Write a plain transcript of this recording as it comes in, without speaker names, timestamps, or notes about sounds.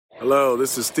Hello,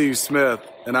 this is Steve Smith,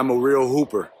 and I'm a real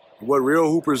hooper. What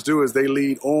real hoopers do is they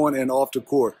lead on and off the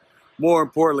court, more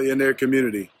importantly in their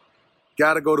community.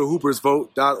 Got to go to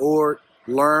hoopersvote.org,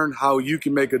 learn how you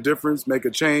can make a difference, make a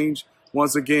change.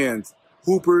 Once again,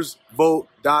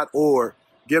 hoopersvote.org.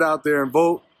 Get out there and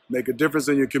vote, make a difference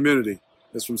in your community.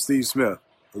 That's from Steve Smith,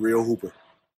 a real hooper.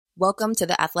 Welcome to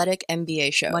the Athletic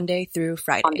NBA Show, Monday through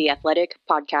Friday on the Athletic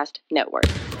Podcast Network.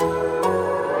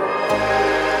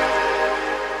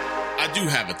 I do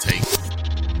have a take.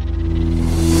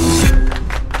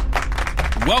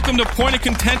 Welcome to Point of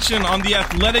Contention on the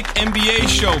Athletic NBA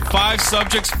Show. 5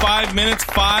 subjects, 5 minutes,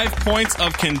 5 points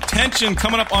of contention.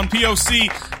 Coming up on POC,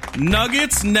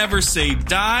 Nuggets never say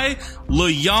die,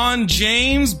 LeYawn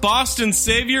James, Boston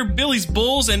Savior, Billy's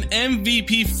Bulls, and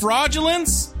MVP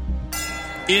Fraudulence.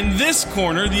 In this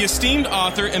corner, the esteemed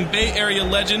author and Bay Area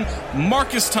legend,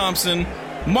 Marcus Thompson.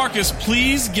 Marcus,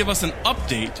 please give us an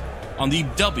update on the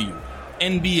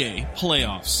WNBA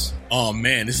playoffs. Oh,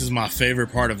 man, this is my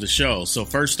favorite part of the show. So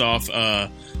first off,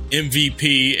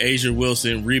 MVP A'ja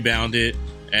Wilson rebounded,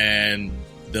 and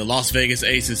the Las Vegas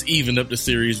Aces evened up the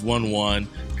series 1-1.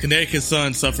 Connecticut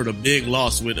Sun suffered a big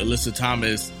loss with Alyssa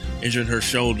Thomas injuring her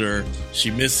shoulder.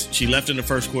 She left in the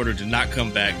first quarter, did not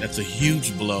come back. That's a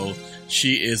huge blow.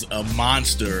 She is a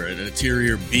monster, an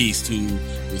interior beast who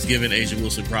was giving A'ja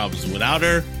Wilson problems. Without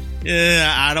her,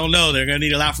 I don't know. They're going to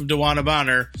need a lot from DeWanna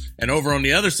Bonner. And over on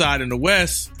the other side in the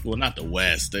West, well, not the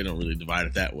West. They don't really divide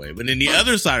it that way. But in the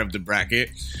other side of the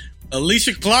bracket,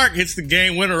 Alicia Clark hits the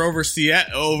game winner for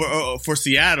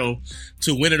Seattle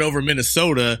to win it over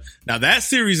Minnesota. Now, that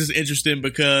series is interesting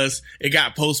because it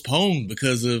got postponed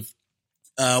because of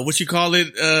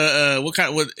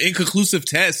inconclusive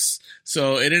tests.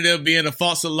 So it ended up being a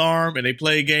false alarm, and they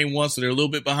played game 1, so they're a little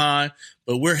bit behind.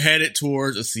 But we're headed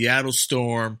towards a Seattle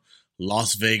Storm,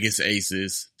 Las Vegas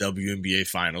Aces, WNBA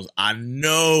Finals. I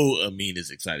know Amin is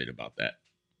excited about that.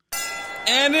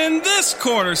 And in this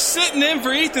corner, sitting in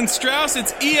for Ethan Strauss,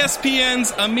 it's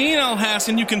ESPN's Amin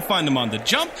Elhassan. You can find him on The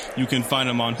Jump. You can find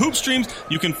him on Hoop Streams.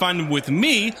 You can find him with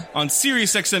me on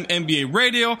SiriusXM NBA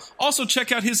Radio. Also,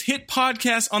 check out his hit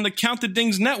podcast on the Count the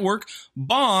Dings Network,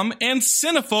 Bomb and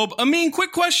Cinephobe. Amin,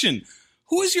 quick question.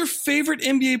 Who is your favorite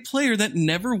NBA player that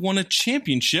never won a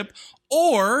championship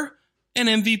or an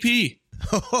MVP?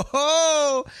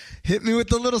 Oh, hit me with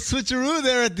the little switcheroo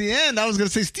there at the end. I was going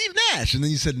to say Steve Nash, and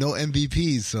then you said no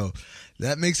MVPs, so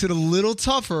that makes it a little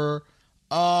tougher.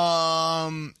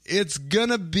 It's going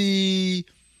to be,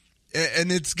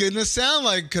 and it's going to sound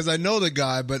like, because I know the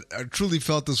guy, but I truly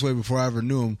felt this way before I ever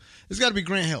knew him, it's got to be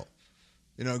Grant Hill.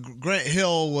 You know, Grant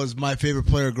Hill was my favorite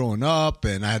player growing up,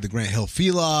 and I had the Grant Hill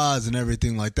Filas and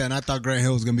everything like that, and I thought Grant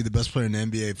Hill was going to be the best player in the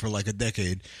NBA for like a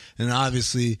decade, and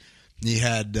obviously he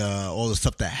had all the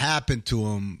stuff that happened to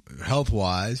him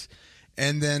health-wise.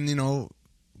 And then, you know,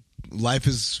 life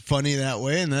is funny that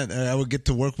way. And that I would get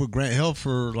to work with Grant Hill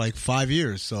for like 5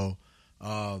 years. So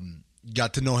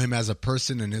got to know him as a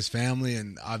person and his family.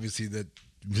 And obviously that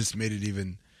just made it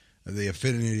even the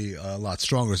affinity a lot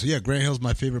stronger. So, yeah, Grant Hill's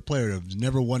my favorite player. I've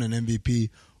never won an MVP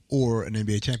or an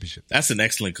NBA championship. That's an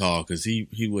excellent call because he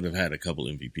would have had a couple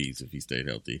MVPs if he stayed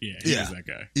healthy. Yeah, he was that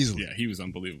guy. Easily. Yeah, he was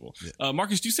unbelievable. Yeah.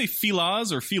 Marcus, do you say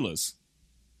Filas or Filas?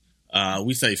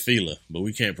 We say Fila, but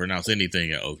we can't pronounce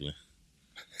anything at Oakland.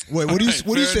 Wait, what do you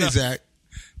say, Zach?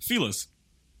 Filas,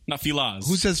 not Filas.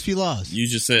 Who says Filas? You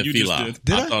just said Fila.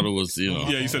 Did I? Thought it was, you know.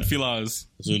 Yeah, you said Filas.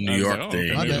 It's a New York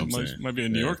thing. Okay. You know Might be a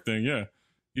New York thing, yeah.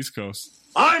 East Coast.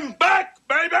 I'm back,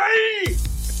 baby!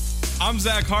 I'm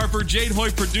Zach Harper, Jade Hoy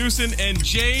producing, and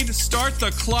Jade, start the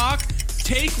clock.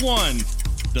 Take 1.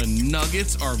 The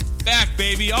Nuggets are back,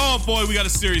 baby. Oh, boy, we got a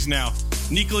series now.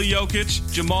 Nikola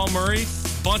Jokic, Jamal Murray,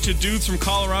 bunch of dudes from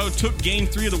Colorado took Game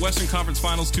 3 of the Western Conference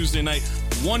Finals Tuesday night,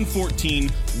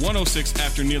 114-106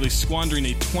 after nearly squandering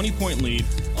a 20-point lead.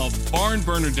 A barn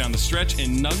burner down the stretch,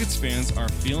 and Nuggets fans are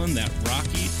feeling that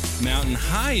Rocky Mountain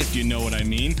High, if you know what I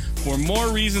mean. For more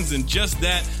reasons than just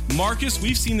that, Marcus,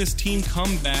 we've seen this team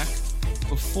come back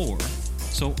before,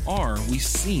 so are we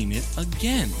seeing it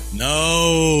again?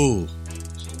 No,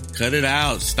 cut it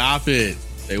out, stop it.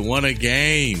 They won a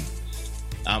game.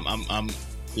 I'm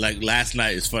like last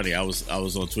night. It's funny. I was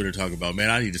on Twitter talking about, man,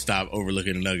 I need to stop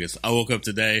overlooking the Nuggets. I woke up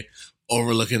today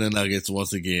overlooking the Nuggets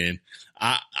once again.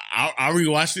 I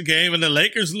rewatched the game and the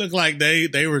Lakers looked like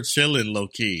they were chilling low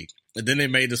key, and then they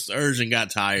made the surge and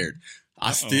got tired.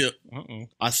 I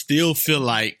still feel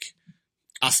like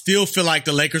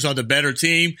the Lakers are the better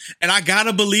team, and I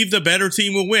gotta believe the better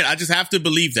team will win. I just have to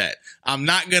believe that. I'm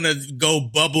not gonna go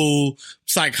bubble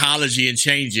psychology and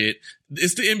change it.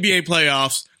 It's the NBA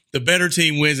playoffs. the better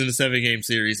team wins in the 7-game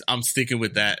series. I'm sticking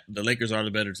with that. The Lakers are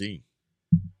the better team.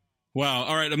 Wow.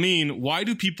 All right. I mean, why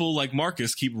do people like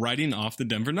Marcus keep writing off the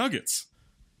Denver Nuggets?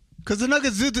 Because the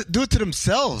Nuggets do it to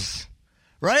themselves,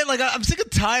 right? Like, I'm sick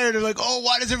and tired of like, oh,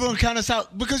 why does everyone count us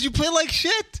out? Because you play like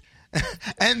shit.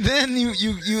 And then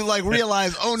you like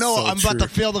realize, oh no, So I'm about to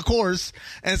fail the course,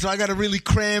 and so I got to really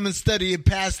cram and study and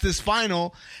pass this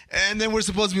final. And then we're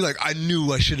supposed to be like, I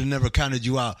knew I should have never counted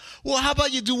you out. Well, how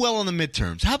about you do well on the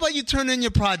midterms? How about you turn in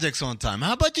your projects on time?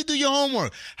 How about you do your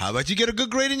homework? How about you get a good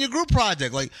grade in your group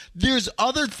project? Like, there's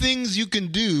other things you can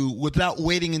do without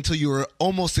waiting until you were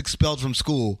almost expelled from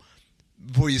school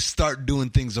before you start doing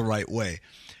things the right way.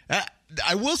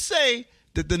 I will say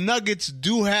that the Nuggets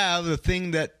do have the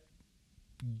thing that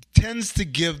tends to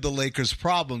give the Lakers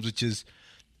problems, which is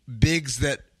bigs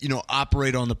that,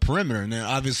 operate on the perimeter. And then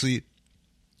obviously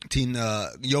Team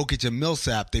Jokic and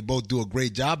Millsap, they both do a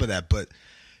great job of that. But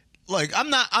like,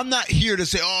 I'm not here to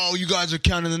say, oh, you guys are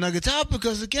counting the Nuggets out,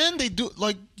 because again,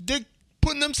 they're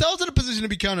putting themselves in a position to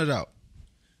be counted out.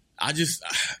 I'm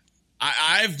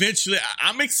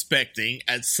expecting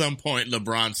at some point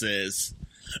LeBron says,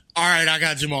 all right, I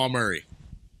got Jamal Murray,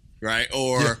 right?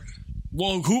 Or, yeah.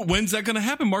 Well, when's that going to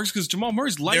happen, Marcus? Because Jamal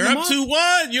Murray's lighting they're them up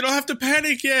up. 2-1. You don't have to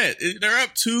panic yet. They're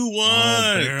up 2-1.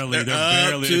 Oh, barely. They're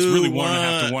barely. It's really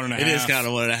 1.5 to 1.5. It is kind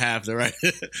of 1.5, right?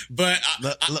 But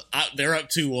they're up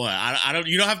 2-1.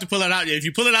 You don't have to pull it out yet. If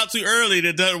you pull it out too early and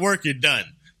it doesn't work, you're done.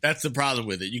 That's the problem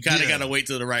with it. You kind of got to wait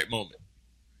till the right moment.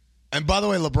 And by the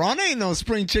way, LeBron ain't no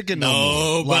spring chicken no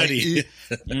more. Nobody.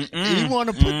 You want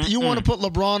to put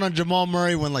LeBron on Jamal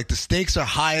Murray when like the stakes are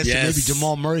highest, yes. and maybe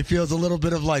Jamal Murray feels a little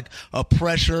bit of like a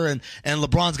pressure, and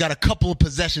LeBron's got a couple of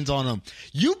possessions on him.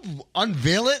 You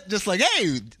unveil it just like,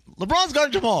 hey, LeBron's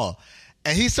guarding Jamal,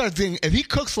 and he starts thinking, if he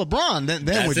cooks LeBron, then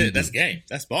that's what it. That's game.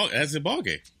 That's a ball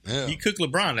game. Yeah. You cook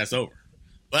LeBron, that's over.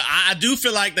 But I do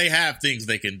feel like they have things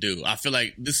they can do. I feel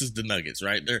like this is the Nuggets,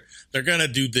 right? They're gonna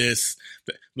do this.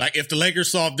 Like if the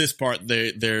Lakers solve this part,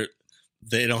 they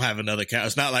don't have another count.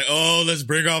 It's not like, oh, let's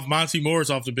bring off Monty Morris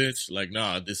off the bench. Like,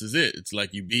 nah, this is it. It's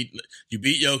like you beat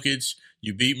Jokic,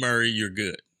 you beat Murray, you're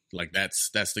good. Like that's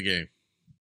the game.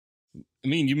 I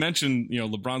mean, you mentioned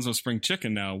LeBron's no spring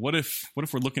chicken now. What if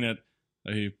we're looking at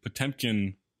a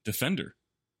Potemkin defender?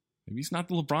 Maybe he's not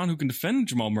the LeBron who can defend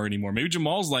Jamal Murray anymore. Maybe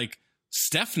Jamal's like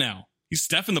Steph now. He's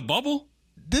Steph in the bubble.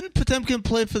 Didn't Potemkin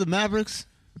play for the Mavericks?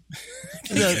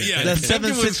 that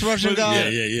 7'6" Russian guy?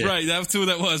 Yeah. Right, that's who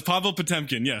that was. Pavel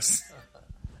Potemkin, yes.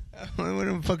 When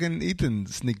did fucking Ethan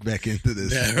sneak back into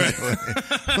this? Yeah, right.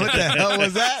 What the hell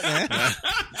was that, man?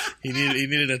 He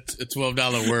needed a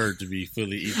 $12 word to be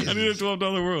fully Ethan. I needed a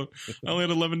 $12 word. I only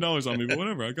had $11 on me, but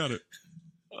whatever, I got it.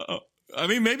 I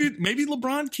mean, maybe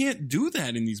LeBron can't do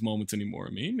that in these moments anymore.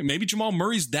 I mean, maybe Jamal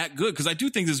Murray's that good, because I do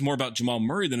think this is more about Jamal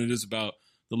Murray than it is about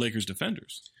the Lakers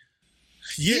defenders.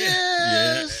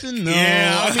 Yes and no.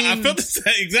 Yeah, I mean, I felt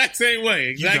the exact same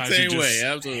way.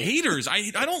 Absolutely. Haters.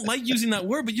 I don't like using that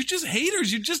word, but you're just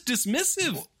haters. You're just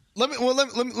dismissive.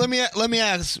 Let me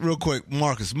ask real quick,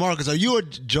 Marcus. Marcus, are you a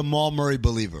Jamal Murray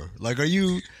believer? Like, are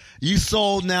you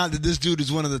sold now that this dude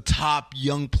is one of the top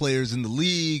young players in the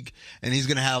league, and he's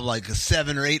gonna have like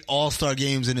 7 or 8 All-Star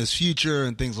games in his future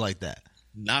and things like that?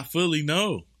 Not fully,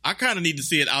 no. I kind of need to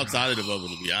see it outside of the bubble,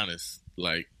 to be honest.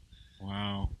 Like,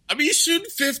 wow. I mean, he's shooting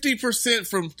 50%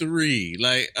 from 3.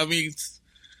 Like, I mean,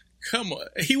 come on.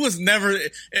 He was never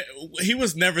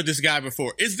this guy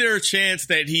before. Is there a chance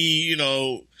that he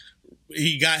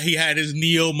had his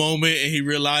Neo moment and he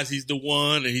realized he's the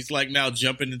one and he's like now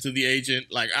jumping into the agent?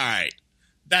 Like, all right,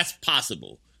 that's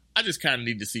possible. I just kind of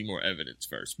need to see more evidence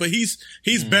first. But he's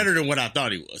better than what I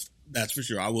thought he was. That's for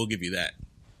sure. I will give you that.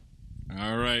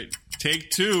 All right. Take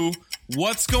 2.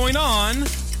 What's going on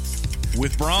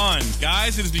with Bron?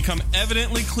 Guys, it has become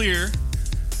evidently clear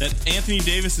that Anthony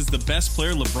Davis is the best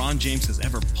player LeBron James has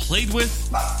ever played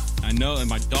with. I know, and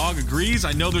my dog agrees.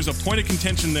 I know there's a point of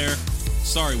contention there.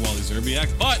 Sorry, Wally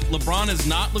Zerbiak. But LeBron has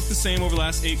not looked the same over the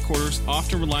last 8 quarters,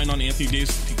 often relying on Anthony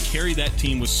Davis to carry that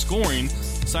team with scoring,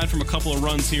 aside from a couple of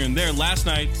runs here and there. Last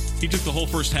night, he took the whole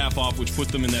first half off, which put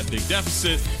them in that big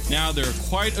deficit. Now, there are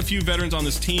quite a few veterans on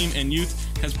this team, and youth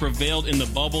has prevailed in the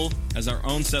bubble. As our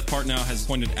own Seth Partnow has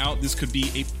pointed out, this could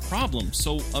be a problem.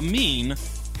 So, Amin,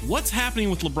 what's happening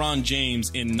with LeBron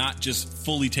James in not just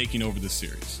fully taking over this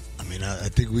series? I mean, I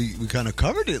think we kind of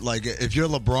covered it. Like, if you're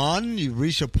LeBron, you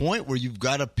reach a point where you've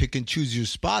got to pick and choose your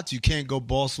spots. You can't go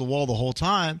balls to the wall the whole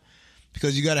time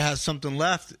because you got to have something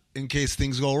left in case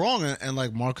things go wrong. And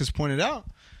like Marcus pointed out,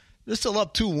 they're still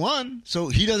up 2-1, so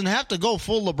he doesn't have to go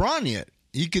full LeBron yet.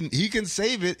 He can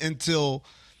save it until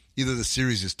either the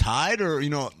series is tied or,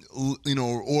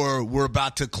 or we're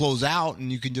about to close out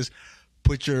and you can just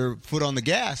put your foot on the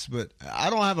gas. But I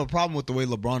don't have a problem with the way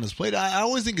LeBron has played. I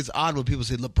always think it's odd when people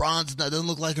say LeBron doesn't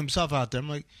look like himself out there. I'm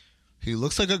like, he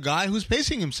looks like a guy who's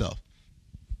pacing himself.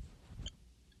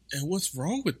 And what's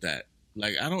wrong with that?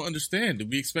 Like, I don't understand. Do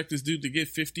we expect this dude to get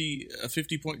a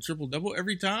 50-point triple-double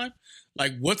every time?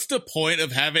 Like, what's the point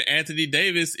of having Anthony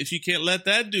Davis if you can't let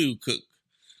that dude cook?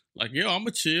 Like, yo, I'm going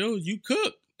to chill. You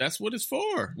cook. That's what it's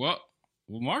for. Well,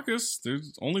 Marcus,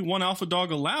 there's only one alpha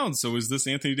dog allowed, so is this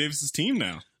Anthony Davis's team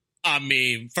now? I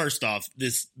mean, first off,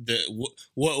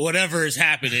 whatever is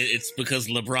happening, it's because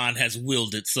LeBron has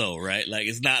willed it so, right? Like,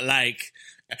 it's not like...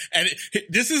 And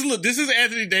this is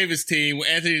Anthony Davis' team.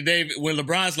 When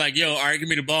LeBron's like, yo, all right, give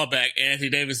me the ball back. Anthony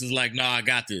Davis is like, no, I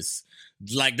got this.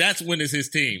 Like, that's when it's his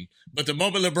team. But the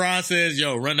moment LeBron says,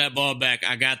 yo, run that ball back,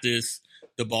 I got this,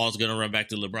 the ball's going to run back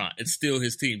to LeBron. It's still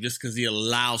his team. Just because he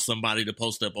allows somebody to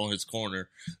post up on his corner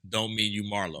don't mean you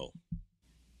Marlo.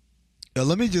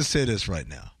 Let me just say this right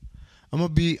now.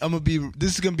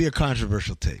 This is going to be a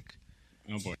controversial take.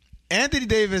 Oh, boy. Anthony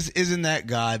Davis isn't that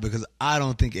guy because I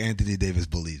don't think Anthony Davis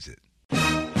believes it.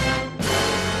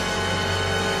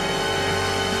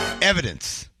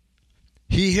 Evidence.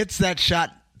 He hits that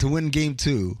shot to win game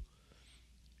 2,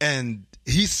 and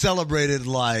he celebrated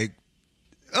like,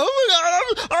 oh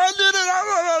my God, I did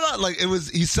it. Like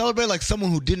he celebrated like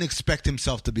someone who didn't expect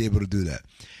himself to be able to do that.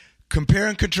 Compare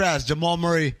and contrast Jamal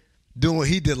Murray doing what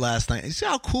he did last night. You see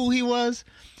how cool he was?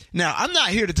 Now, I'm not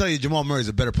here to tell you Jamal Murray is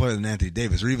a better player than Anthony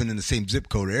Davis or even in the same zip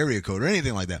code or area code or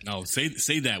anything like that. No, say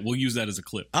that. We'll use that as a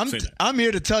clip. I'm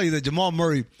here to tell you that Jamal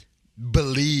Murray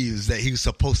believes that he was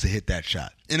supposed to hit that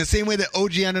shot. In the same way that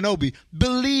OG Anunoby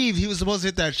believed he was supposed to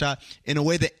hit that shot in a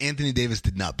way that Anthony Davis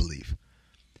did not believe.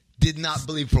 Did not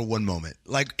believe for one moment.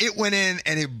 Like, it went in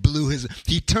and it blew his...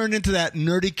 He turned into that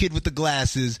nerdy kid with the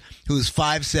glasses who was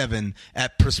 5'7"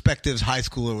 at Perspectives High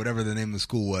School or whatever the name of the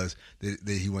school was that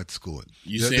he went to school at.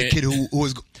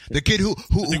 The kid who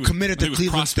committed to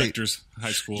Cleveland State.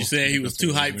 High School. You saying he was too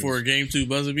hyped for a Game 2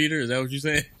 buzzer beater? Is that what you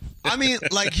saying? I mean,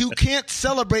 like, you can't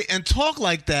celebrate and talk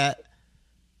like that.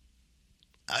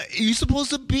 You're supposed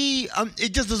to be...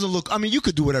 it just doesn't look... I mean, you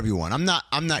could do whatever you want.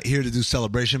 I'm not here to do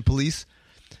celebration police.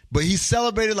 But he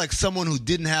celebrated like someone who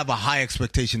didn't have a high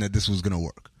expectation that this was going to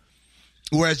work.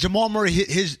 Whereas Jamal Murray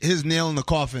hit his nail in the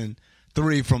coffin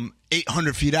 3 from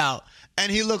 800 feet out,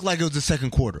 and he looked like it was the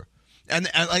second quarter. And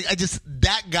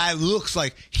that guy looks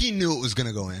like he knew it was going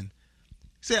to go in. He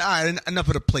said, all right, enough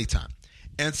of the playtime.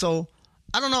 And so,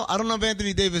 I don't know. I don't know if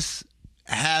Anthony Davis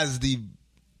has the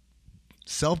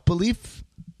self-belief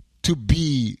to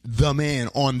be the man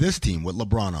on this team with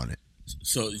LeBron on it.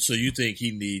 So you think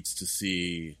he needs to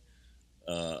see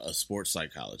a sports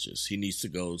psychologist? He needs to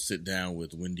go sit down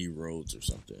with Wendy Rhodes or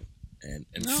something and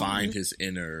find his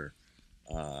inner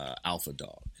alpha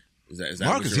dog. Is that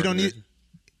Marcus?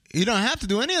 You don't have to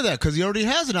do any of that because he already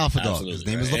has an alpha dog. His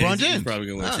name is LeBron James. He's probably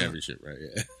gonna win a championship, right?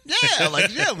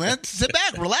 Yeah, man. Sit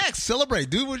back, relax, celebrate,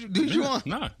 do what you want.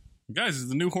 Nah, guys, it's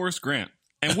the new Horace Grant,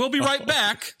 and we'll be right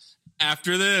back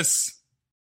after this.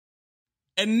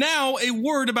 And now a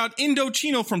word about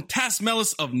Indochino from Taz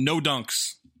Mellis of No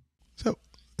Dunks.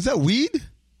 Is that weed?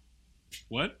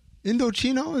 What?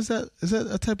 Indochino? Is that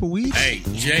a type of weed? Hey,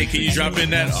 Jay, can you drop in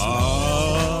that?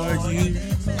 Are you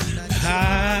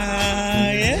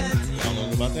high? Yeah. I don't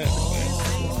know about that.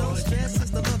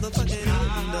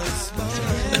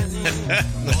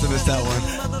 Must have missed that one.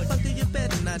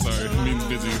 Sorry, I'm being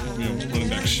busy running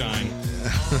back Shine.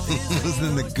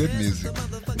 Listening to good music.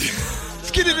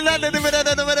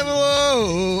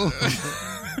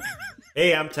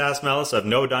 Hey, I'm Taz Mellis of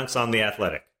No Dunks on the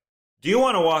Athletic. Do you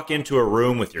want to walk into a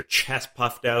room with your chest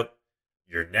puffed out,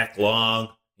 your neck long,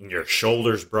 and your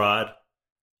shoulders broad?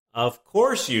 Of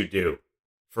course you do.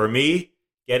 For me,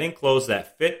 getting clothes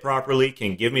that fit properly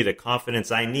can give me the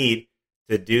confidence I need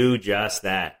to do just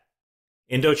that.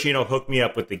 Indochino hooked me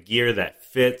up with the gear that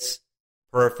fits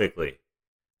perfectly.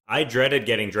 I dreaded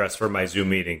getting dressed for my Zoom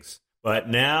meetings, but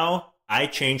now I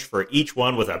change for each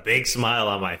one with a big smile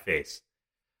on my face.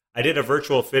 I did a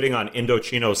virtual fitting on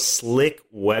Indochino's slick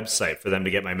website for them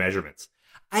to get my measurements.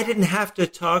 I didn't have to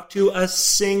talk to a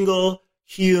single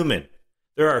human.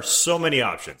 There are so many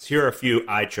options. Here are a few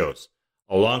I chose.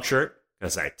 A long shirt,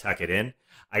 because I tuck it in.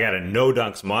 I got a No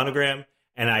Dunks monogram,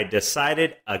 and I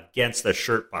decided against the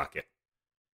shirt pocket.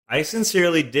 I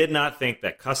sincerely did not think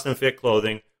that custom fit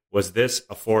clothing was this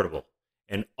affordable,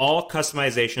 and all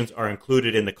customizations are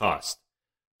included in the cost.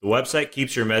 The website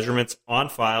keeps your measurements on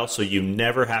file so you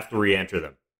never have to re-enter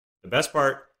them. The best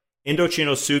part,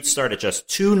 Indochino suits start at just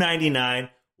 $2.99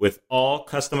 with all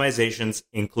customizations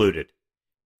included.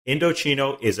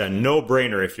 Indochino is a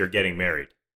no-brainer if you're getting married.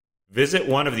 Visit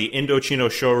one of the Indochino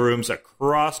showrooms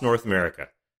across North America,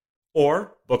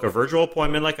 or book a virtual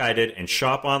appointment like I did and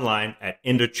shop online at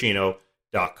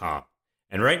Indochino.com.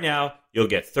 And right now, you'll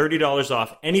get $30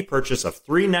 off any purchase of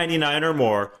 $3.99 or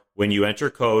more when you enter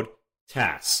code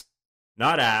TAS.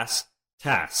 Not ass,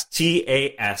 TAS,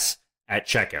 T-A-S, at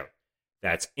checkout.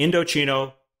 That's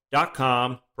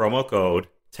Indochino.com, promo code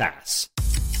TAS.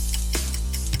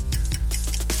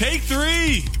 Take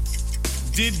 3.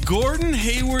 Did Gordon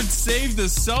Hayward save the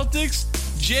Celtics?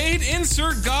 Jade,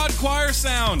 insert God choir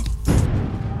sound.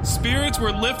 Spirits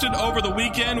were lifted over the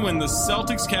weekend when the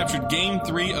Celtics captured Game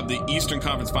 3 of the Eastern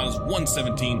Conference Finals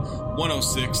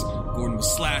 117-106. Gordon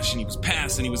was slashing, he was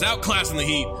passing, he was outclassing the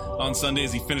Heat on Sunday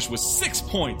as he finished with 6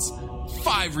 points,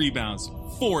 5 rebounds,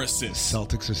 4 assists.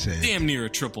 Celtics are saved. Damn near a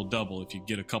triple-double if you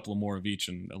get a couple more of each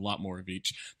and a lot more of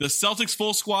each. The Celtics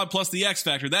full squad plus the X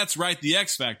Factor. That's right, the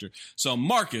X Factor. So,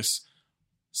 Marcus,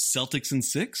 Celtics in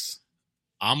 6?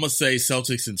 I'm going to say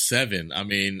Celtics in 7. I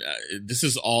mean, this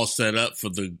is all set up for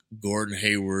the Gordon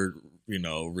Hayward,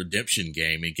 redemption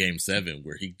game in Game 7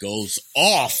 where he goes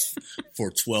off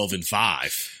for 12 and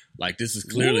 5. Like, this is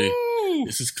clearly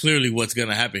what's going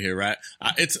to happen here, right?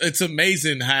 It's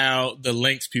amazing how the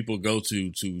lengths people go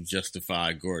to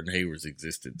justify Gordon Hayward's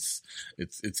existence.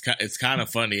 It's kind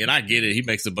of funny, and I get it. He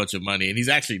makes a bunch of money, and he's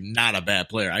actually not a bad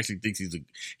player. I actually think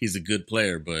he's a good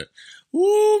player, but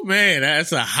ooh, man,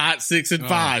 that's a hot 6 and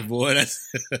 5, boy.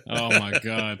 That's oh my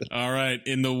God. All right.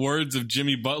 In the words of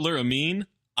Jimmy Butler, Amin,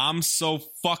 I'm so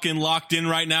fucking locked in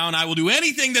right now, and I will do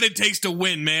anything that it takes to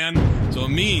win, man. So,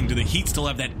 Amin, do the Heat still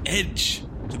have that edge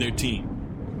to their team?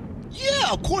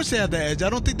 Yeah, of course they have that edge. I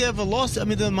don't think they ever lost. I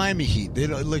mean, the Miami Heat. They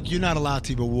don't, you're not allowed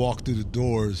to even walk through the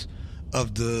doors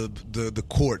of the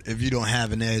court if you don't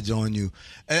have an edge on you.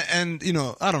 And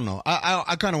I don't know.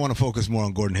 I kind of want to focus more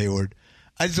on Gordon Hayward.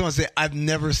 I just want to say I've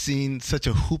never seen such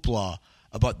a hoopla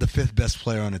about the 5th best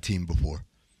player on a team before.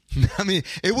 I mean,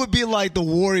 it would be like the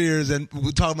Warriors and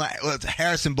we're talking about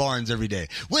Harrison Barnes every day.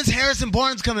 When's Harrison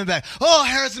Barnes coming back? Oh,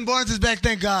 Harrison Barnes is back,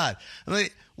 thank God. I'm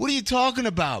like, what are you talking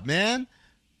about, man?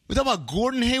 We're talking about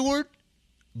Gordon Hayward?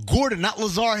 Gordon, not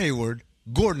Lazar Hayward.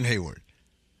 Gordon Hayward.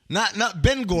 Not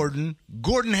Ben Gordon.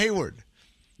 Gordon Hayward.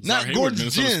 Not Hayward, Gordon's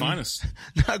Minnesota's gin. Finest.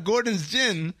 Not Gordon's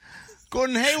gin.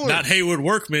 Gordon Hayward. not Hayward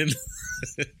Workman.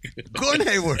 Gordon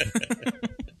Hayward.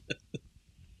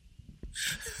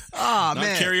 Ah, Not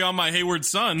man. Carry On My Hayward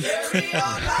Son.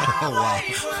 Oh, wow.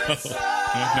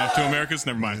 No, to Americas?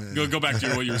 Never mind. Go back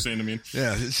to what you were saying to me.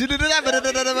 Yeah.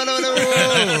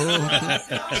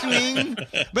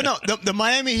 But no, the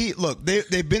Miami Heat, look,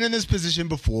 they've been in this position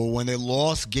before when they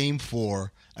lost Game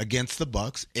 4 against the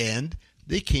Bucks, and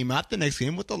they came out the next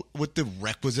game with the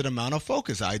requisite amount of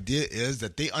focus. The idea is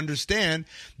that they understand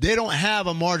they don't have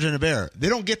a margin of error. They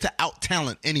don't get to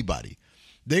out-talent anybody.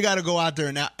 They got to go out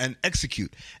there and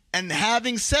execute. And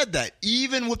having said that,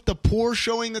 even with the poor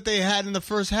showing that they had in the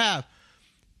first half,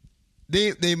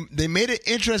 they made it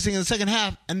interesting in the second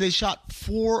half, and they shot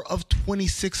 4 of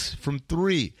 26 from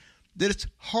 3. That's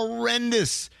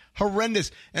horrendous.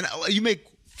 And you make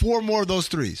 4 more of those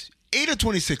threes. 8 of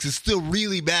 26 is still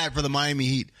really bad for the Miami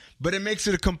Heat, but it makes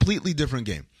it a completely different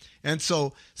game. And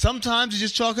so sometimes you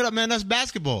just chalk it up, man, that's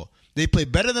basketball. They play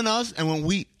better than us, and when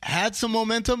we had some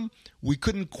momentum, we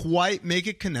couldn't quite make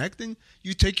it connect, and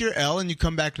you take your L and you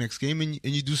come back next game and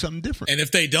you do something different. And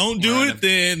if they don't do it,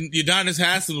 then Udonis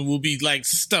Haslem will be like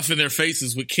stuffing their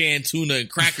faces with canned tuna and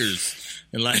crackers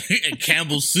and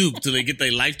Campbell's soup till they get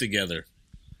their life together.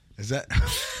 Does that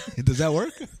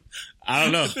work? I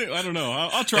don't know. I don't know.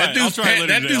 I'll try. That I'll try later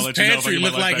that today. I'll dude's let you know if I pantry get my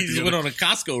looked life like back he just together. went on a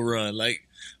Costco run.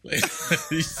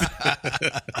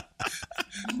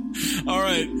 All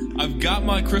right, I've got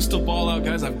my crystal ball out,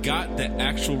 guys. I've got the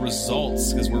actual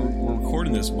results because we're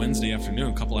recording this Wednesday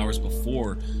afternoon, a couple hours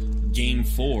before Game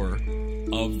 4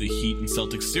 of the Heat and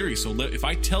Celtics series. So if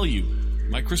I tell you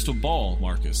my crystal ball,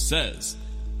 Marcus, says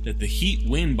that the Heat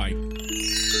win by,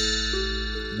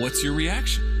 what's your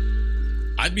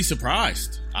reaction? I'd be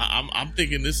surprised. I'm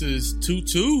thinking this is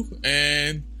 2-2,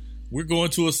 and we're going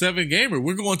to a 7-gamer.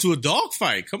 We're going to a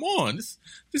dogfight. Come on.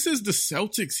 This is the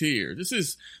Celtics here.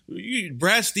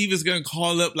 Brad Stevens going to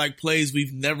call up like plays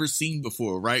we've never seen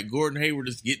before, right? Gordon Hayward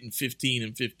is getting 15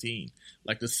 and 15.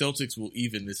 Like the Celtics will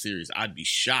even this series. I'd be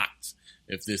shocked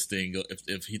if this thing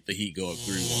if the Heat go up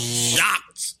 3-1.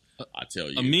 Shocked, I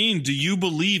tell you. Amin, do you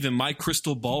believe in my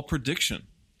crystal ball prediction?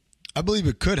 I believe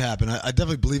it could happen. I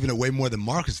definitely believe in it way more than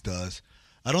Marcus does.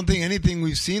 I don't think anything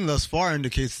we've seen thus far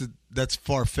indicates that that's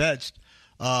far-fetched.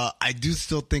 I do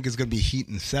still think it's going to be Heat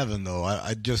in 7, though.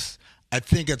 I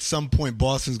think at some point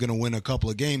Boston's going to win a couple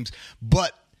of games.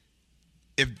 But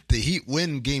if the Heat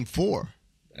win Game 4,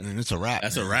 then it's a wrap.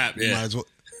 That's a wrap, yeah.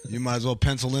 You might as well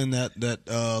pencil in that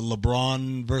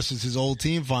LeBron versus his old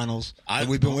team finals that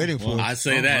we've been waiting for. I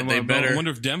say that they better. I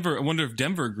wonder if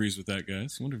Denver agrees with that,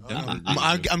 guys. I wonder if Denver.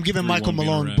 I'm giving Michael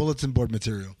Malone bulletin board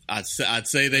material. I'd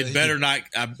say they better not.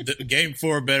 Game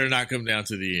 4 better not come down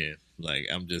to the end. Like,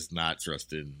 I'm just not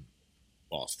trusting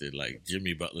Boston. Like,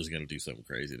 Jimmy Butler's going to do something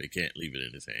crazy. They can't leave it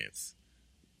in his hands.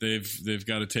 They've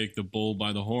got to take the bull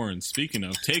by the horns. Speaking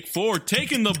of, take 4,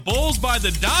 taking the Bulls by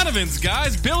the Donovans,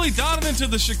 guys. Billy Donovan to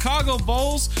the Chicago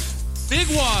Bulls. Big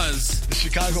Waz. The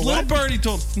Chicago Little what? Birdie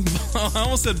told. I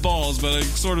almost said balls, but I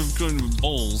sort of couldn't with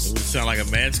Bulls. It would sound like a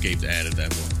Manscaped ad at that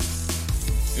point.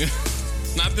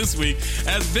 Not this week.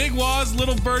 As Big Waz,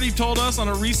 Little Birdie told us on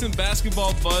a recent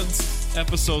Basketball Buds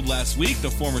episode last week, the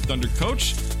former Thunder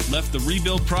coach left the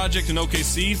rebuild project in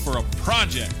OKC for a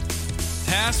project.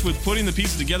 Tasked with putting the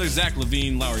pieces together, Zach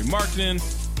LaVine, Lauri Markkanen,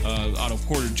 Otto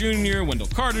Porter Jr., Wendell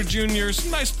Carter Jr.,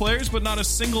 some nice players, but not a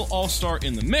single all-star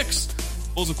in the mix.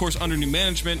 Bulls, of course, under new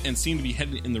management and seem to be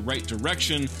headed in the right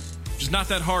direction, which is not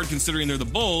that hard considering they're the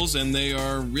Bulls, and they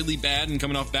are really bad and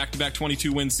coming off back-to-back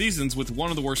 22-win seasons with one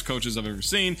of the worst coaches I've ever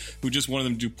seen, who just wanted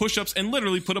them to do push-ups and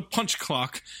literally put a punch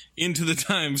clock into the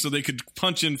time so they could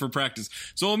punch in for practice.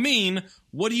 So, Amin,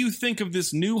 what do you think of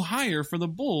this new hire for the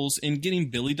Bulls in getting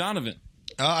Billy Donovan?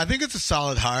 I think it's a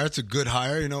solid hire. It's a good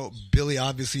hire. You know, Billy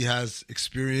obviously has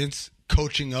experience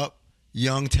coaching up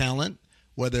young talent,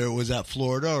 whether it was at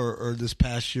Florida or this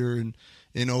past year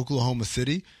in Oklahoma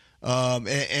City.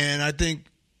 And I think,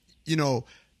 you know,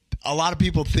 a lot of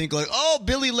people think like, oh,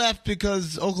 Billy left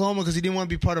because Oklahoma because he didn't want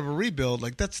to be part of a rebuild.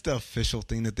 Like, that's the official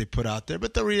thing that they put out there.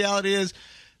 But the reality is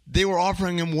they were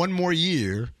offering him one more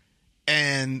year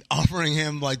and offering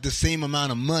him like the same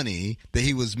amount of money that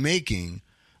he was making.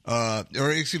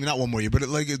 Or excuse me, not one more year, but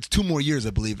it's 2 more years,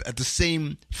 I believe, at the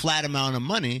same flat amount of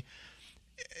money.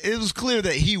 It was clear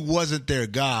that he wasn't their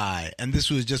guy, and this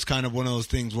was just kind of one of those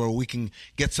things where we can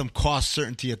get some cost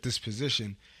certainty at this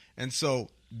position. And so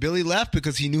Billy left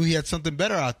because he knew he had something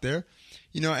better out there.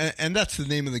 You know, and that's the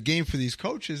name of the game for these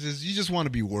coaches is you just want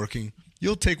to be working.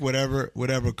 You'll take whatever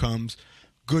comes.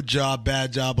 Good job,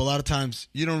 bad job. A lot of times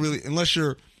you don't really, unless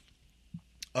you're,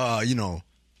 you know,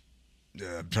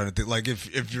 I'm trying to think, like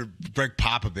if you're Greg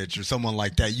Popovich or someone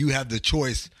like that, you have the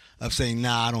choice of saying,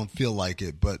 nah, I don't feel like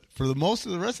it. But for the most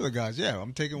of the rest of the guys, yeah,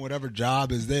 I'm taking whatever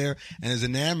job is there and is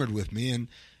enamored with me.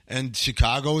 And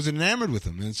Chicago is enamored with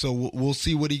him. And so we'll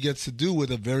see what he gets to do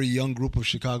with a very young group of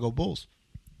Chicago Bulls.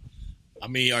 I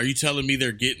mean, are you telling me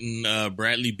they're getting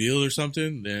Bradley Beal or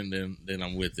something? Then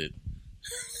I'm with it.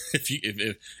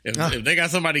 If they got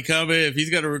somebody coming, if he's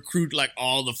going to recruit like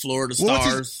all the Florida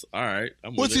stars, all right.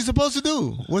 What's he supposed to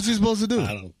do? What's he supposed to do? I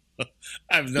don't.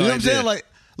 I have no idea. You know what I'm saying?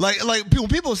 Like when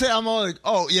people say, I'm all like,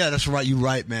 oh yeah, that's right, you're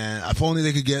right, man. If only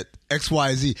they could get X,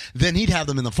 Y, Z, then he'd have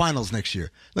them in the finals next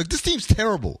year. Like, this team's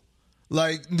terrible.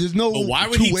 Like, there's no why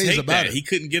would two he ways take about that? it. He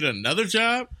couldn't get another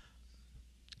job.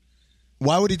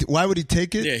 Why would he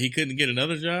take it? Yeah, he couldn't get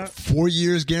another job. 4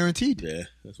 years guaranteed. Yeah,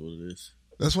 that's what it is.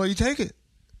 That's why you take it.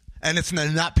 And it's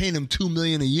not paying him $2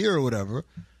 million a year or whatever.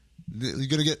 He's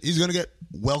gonna get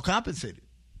well compensated.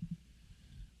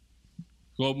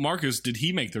 Well, Marcus, did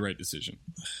he make the right decision?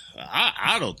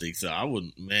 I don't think so. I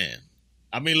wouldn't, man.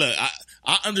 I mean, look,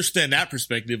 I understand that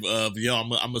perspective of, I'm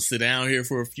going to sit down here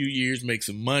for a few years, make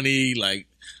some money, like,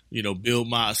 you know, build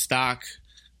my stock,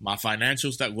 my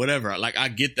financial stock, whatever. Like, I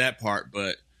get that part,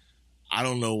 but I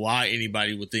don't know why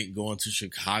anybody would think going to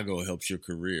Chicago helps your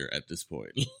career at this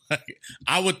point. Like,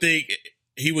 I would think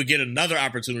he would get another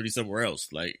opportunity somewhere else,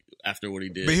 like, after what he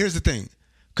did. But here's the thing.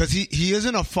 Because he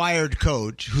isn't a fired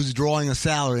coach who's drawing a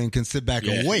salary and can sit back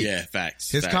and wait. Yeah,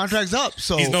 facts. His contract's up.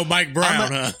 So he's no Mike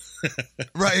Brown, huh?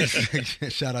 Right.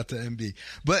 Shout out to MB.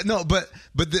 But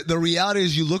the reality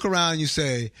is you look around and you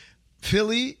say,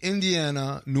 Philly,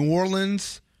 Indiana, New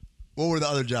Orleans, what were the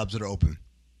other jobs that are open?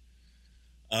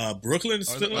 Brooklyn,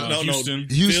 still, Houston.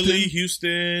 Philly,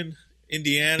 Houston,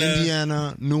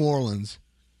 Indiana, New Orleans.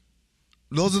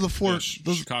 Those are the four.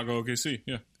 Chicago, OKC,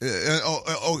 yeah.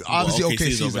 Obviously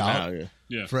OKC's out. now,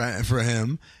 yeah. For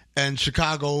him. And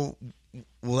Chicago,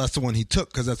 well, that's the one he took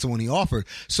because that's the one he offered.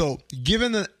 So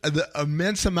given the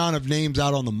immense amount of names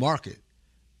out on the market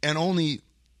and only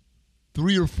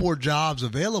 3 or 4 jobs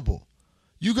available,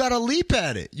 you got to leap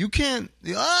at it. You can't,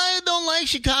 I don't like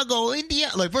Chicago,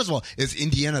 Indiana. Like, first of all, is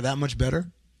Indiana that much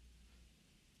better?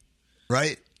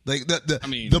 Right? Like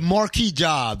the marquee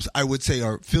jobs, I would say,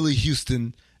 are Philly,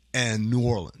 Houston, and New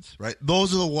Orleans, right?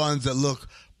 Those are the ones that look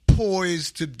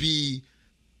poised to be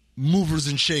movers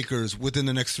and shakers within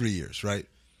the next 3 years, right?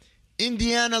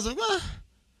 Indiana, I was like, well,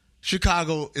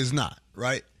 Chicago is not,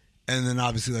 right? And then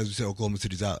obviously, as we said, Oklahoma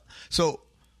City's out. So,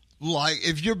 like,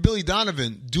 if you're Billy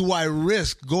Donovan, do I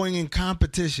risk going in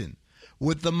competition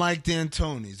with the Mike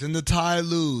D'Antonis and the Ty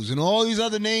Lues and all these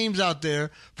other names out there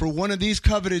for one of these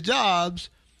coveted jobs?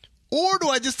 Or do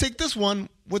I just take this one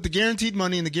with the guaranteed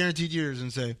money and the guaranteed years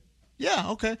and say, yeah,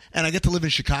 okay. And I get to live in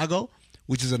Chicago,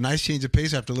 which is a nice change of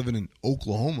pace after living in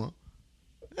Oklahoma.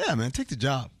 Yeah, man, take the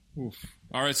job. Oof.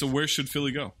 All right, so where should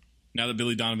Philly go now that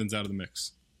Billy Donovan's out of the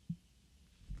mix?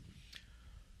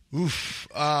 Oof.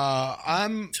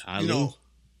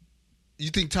 You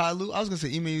think Ty Lue? I was going to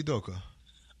say Ime Udoka.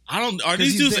 Are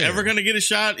these dudes ever going to get a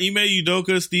shot? Ime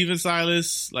Udoka, Steven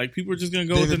Silas, like people are just going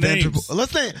to go with the names.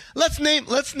 Let's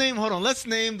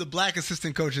name the black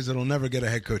assistant coaches that'll never get a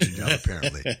head coaching job,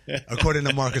 apparently, according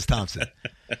to Marcus Thompson.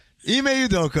 Ime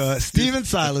Udoka, Steven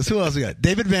Silas, who else we got?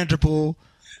 David Vanderpool,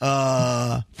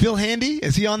 Phil Handy,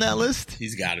 is he on that list?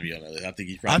 He's got to be on that list. I think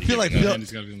he's probably. I feel like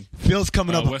Phil's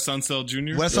coming up. Wes Unseld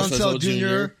Jr. Wes Unseld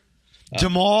Jr.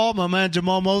 Jamal, my man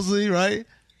Jamal Mosley, right?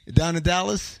 Down in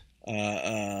Dallas.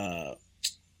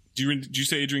 Did you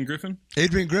say Adrian Griffin?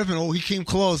 Adrian Griffin. Oh, he came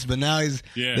close, but now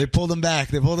they pulled him back.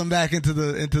 They pulled him back into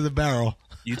the barrel.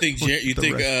 You think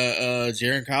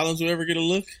Jaron Collins will ever get a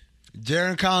look?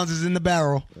 Jaron Collins is in the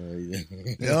barrel.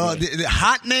 The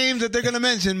hot names that they're going to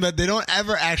mention, but they don't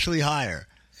ever actually hire.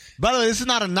 By the way, this is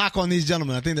not a knock on these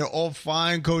gentlemen. I think they're all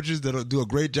fine coaches that'll do a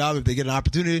great job if they get an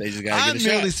opportunity. They just got to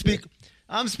get a shot.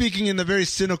 I'm speaking in the very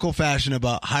cynical fashion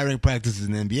about hiring practices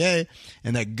in the NBA,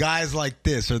 and that guys like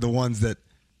this are the ones that,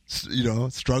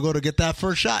 struggle to get that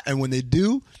first shot. And when they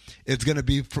do, it's going to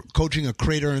be coaching a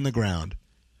crater in the ground.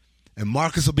 And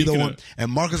Marcus will be the one.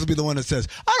 And Marcus will be the one that says,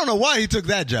 "I don't know why he took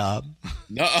that job."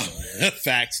 No,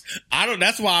 facts.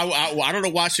 That's why I don't know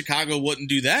why Chicago wouldn't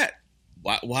do that.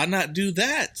 Why not do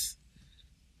that?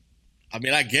 I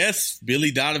mean, I guess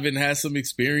Billy Donovan has some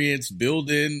experience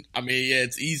building. I mean, yeah,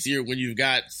 it's easier when you've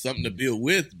got something to build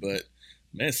with. But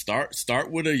man, start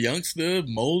with a youngster,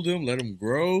 mold him, let him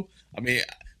grow. I mean,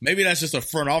 maybe that's just a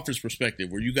front office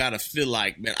perspective where you got to feel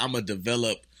like, man, I'm gonna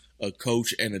develop a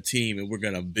coach and a team, and we're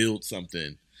gonna build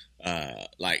something. I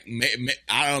don't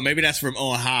know. Maybe that's from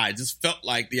on high. It just felt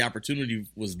like the opportunity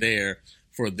was there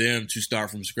for them to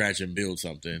start from scratch and build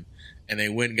something. And they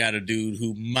went and got a dude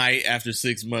who might, after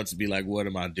 6 months, be like, "What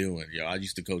am I doing? Yo, I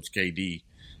used to coach KD,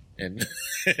 and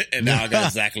now I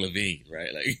got Zach LaVine,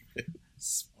 right?" Like,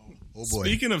 oh boy.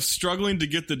 Speaking of struggling to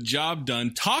get the job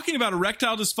done, talking about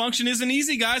erectile dysfunction isn't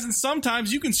easy, guys. And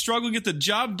sometimes you can struggle to get the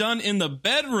job done in the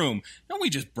bedroom. Don't we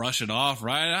just brush it off,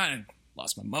 right? I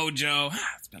lost my mojo.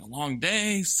 It's been a long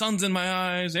day. Sun's in my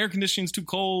eyes. Air conditioning's too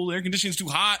cold. Air conditioning's too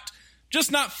hot. Just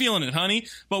not feeling it, honey.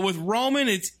 But with Roman,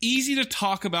 it's easy to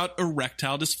talk about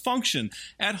erectile dysfunction.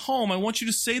 At home, I want you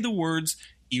to say the words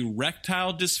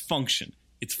erectile dysfunction.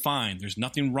 It's fine. There's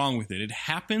nothing wrong with it. It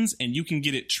happens, and you can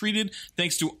get it treated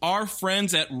thanks to our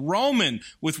friends at Roman.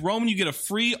 With Roman, you get a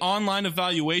free online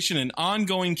evaluation and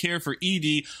ongoing care for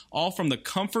ED, all from the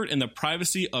comfort and the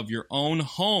privacy of your own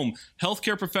home.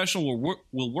 Healthcare professional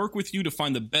will work with you to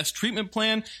find the best treatment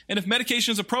plan, and if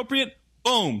medication is appropriate,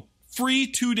 boom,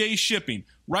 free 2-day shipping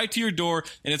right to your door.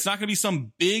 And it's not going to be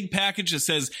some big package that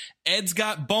says Ed's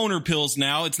got boner pills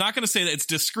now. It's not going to say that. It's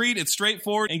discreet. It's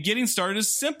straightforward. And getting started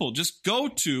is simple. Just go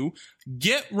to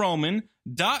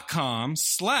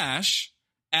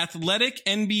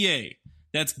GetRoman.com/athleticNBA.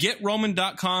 That's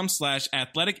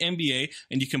GetRoman.com/athleticNBA.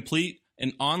 And you complete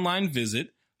an online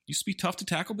visit. Used to be tough to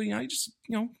tackle, but you just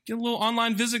get a little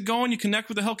online visit going. You connect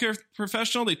with a healthcare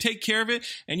professional. They take care of it.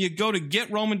 And you go to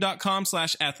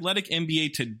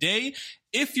GetRoman.com/athleticNBA today.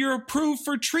 If you're approved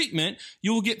for treatment,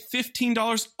 you will get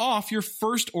 $15 off your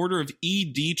first order of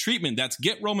ED treatment. That's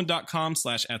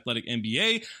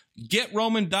GetRoman.com/athleticNBA.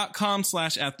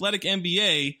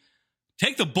 GetRoman.com/athleticNBA.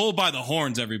 Take the bull by the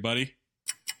horns, everybody.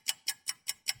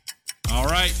 All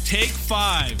right, take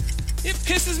 5. It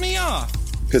pisses me off.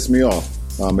 Pissed me off.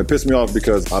 It pissed me off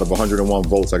because out of 101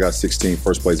 votes, I got 16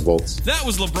 first-place votes. That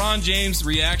was LeBron James'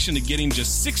 reaction to getting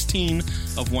just 16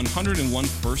 of 101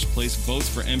 first-place votes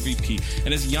for MVP.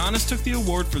 And as Giannis took the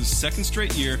award for the second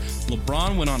straight year,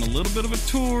 LeBron went on a little bit of a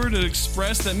tour to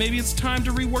express that maybe it's time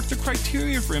to rework the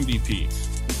criteria for MVP.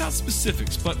 Without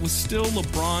specifics, but with still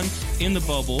LeBron in the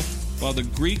bubble, while the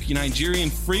Greek-Nigerian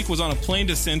freak was on a plane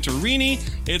to Santorini,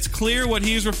 it's clear what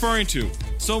he is referring to.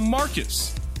 So,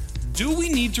 Marcus, do we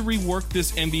need to rework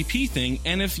this MVP thing?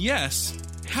 And if yes,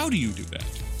 how do you do that?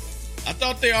 I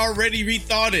thought they already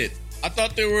rethought it. I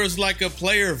thought there was like a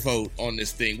player vote on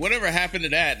this thing. Whatever happened to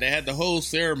that? They had the whole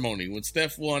ceremony. When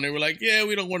Steph won, they were like, yeah,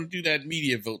 we don't want to do that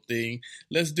media vote thing.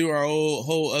 Let's do our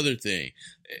whole other thing.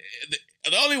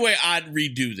 The only way I'd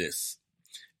redo this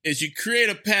is you create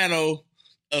a panel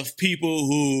of people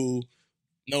who,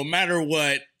 no matter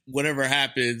whatever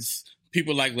happens,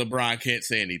 people like LeBron can't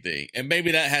say anything. And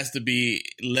maybe that has to be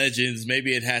legends.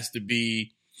 Maybe it has to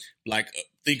be like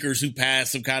thinkers who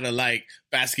pass some kind of like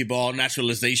basketball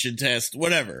naturalization test,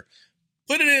 whatever.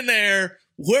 Put it in there.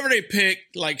 Whoever they pick,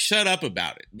 like, shut up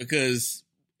about it. Because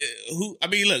look,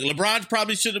 LeBron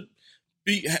probably should have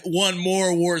won more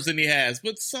awards than he has.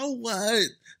 But so what?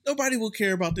 Nobody will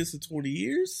care about this in 20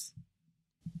 years.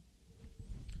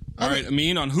 All right,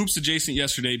 Amin, on Hoops Adjacent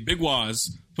yesterday, Big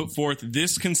Waz put forth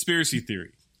this conspiracy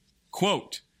theory.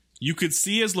 Quote, you could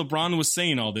see as LeBron was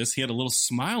saying all this, he had a little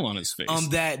smile on his face.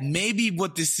 That maybe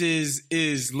what this is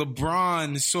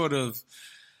LeBron sort of,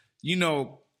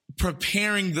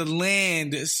 preparing the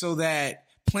land so that,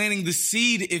 planting the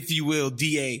seed, if you will,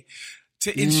 DA,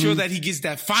 to ensure that he gets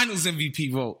that finals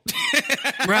MVP vote.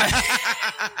 Right.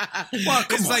 Well,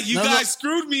 it's like, you guys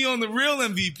screwed me on the real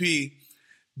MVP.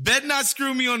 Bet not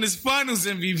screw me on this finals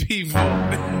MVP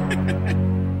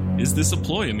vote. Is this a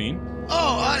ploy, Amin?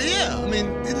 Yeah. I mean,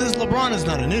 LeBron is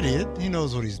not an idiot. He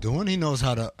knows what he's doing. He knows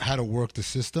how to work the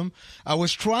system. I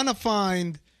was trying to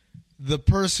find the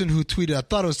person who tweeted. I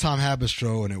thought it was Tom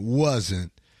Habistro, and it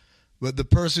wasn't. But the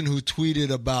person who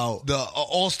tweeted about the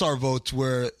All-Star votes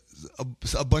where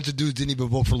a bunch of dudes didn't even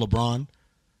vote for LeBron,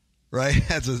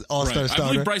 right? As an All-Star starter.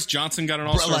 I believe Bryce Johnson got an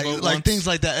All-Star vote like once. Things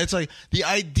like that. It's like the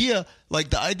idea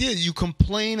you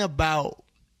complain about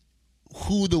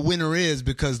who the winner is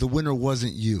because the winner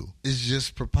wasn't you is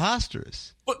just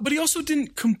preposterous. But he also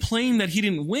didn't complain that he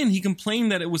didn't win. He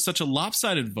complained that it was such a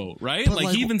lopsided vote, right? Like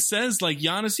he even says, like,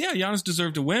 Giannis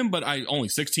deserved to win, but only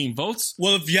 16 votes.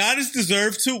 Well, if Giannis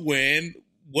deserved to win,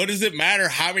 what does it matter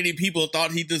how many people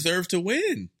thought he deserved to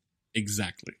win?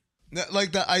 Exactly.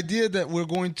 Like the idea that we're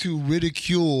going to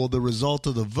ridicule the result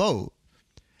of the vote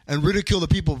and ridicule the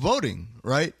people voting,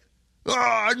 right?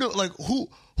 I know, like, who,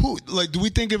 like, do we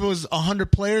think if it was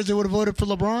 100 players that would have voted for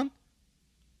LeBron?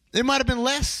 It might have been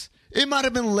less. It might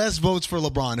have been less votes for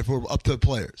LeBron if we're up to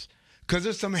players. Because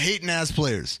there's some hating-ass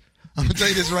players. I'm going to tell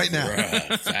you this right now.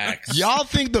 Facts. Y'all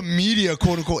think the media,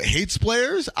 quote-unquote, hates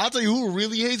players? I'll tell you who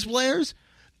really hates players.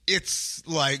 It's,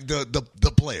 like,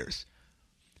 the players.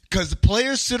 Because the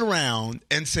players sit around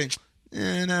and say,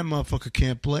 that motherfucker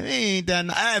can't play. Ain't that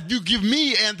nice. If you give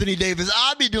me Anthony Davis,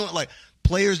 I'll be doing it. Like,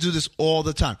 players do this all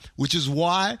the time, which is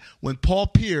why when Paul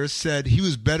Pierce said he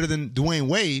was better than Dwayne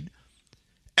Wade,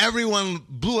 everyone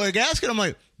blew a gasket. I'm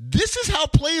like, this is how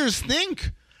players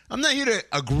think. I'm not here to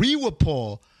agree with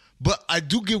Paul, but I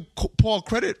do give Paul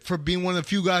credit for being one of the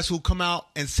few guys who come out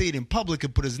and say it in public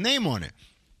and put his name on it.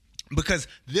 Because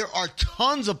there are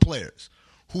tons of players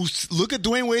who look at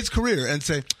Dwayne Wade's career and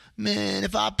say, man,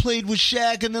 if I played with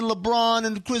Shaq and then LeBron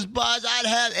and Chris Bosh, I'd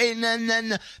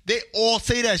have They all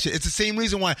say that shit. It's the same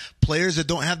reason why players that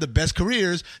don't have the best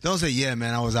careers don't say, yeah,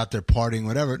 man, I was out there partying,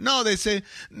 whatever. No, they say,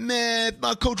 man, if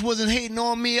my coach wasn't hating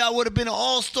on me, I would have been an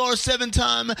all-star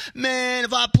 7-time. Man,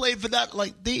 if I played for that.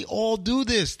 Like, they all do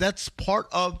this. That's part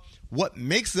of what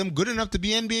makes them good enough to be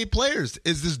NBA players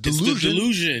is this delusion. It's the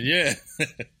delusion, yeah.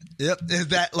 Yep, is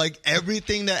that, like,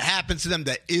 everything that happens to them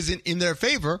that isn't in their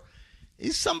favor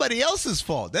is somebody else's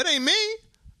fault. That ain't me.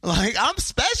 Like, I'm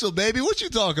special, baby. What you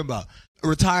talking about?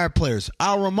 Retired players.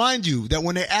 I'll remind you that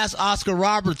when they asked Oscar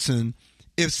Robertson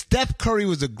if Steph Curry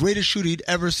was the greatest shooter he'd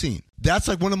ever seen, that's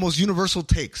like one of the most universal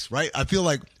takes, right? I feel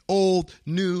like old,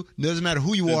 new, doesn't matter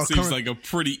who you are. Seems like a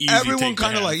pretty easy everyone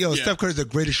kind of like, yeah. Steph Curry's the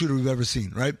greatest shooter we've ever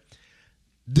seen, right?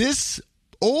 This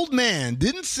old man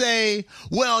didn't say,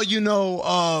 well,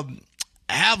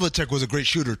 Havlicek was a great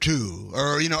shooter too,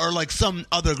 or like some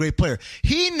other great player.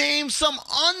 He named some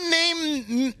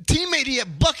unnamed teammate he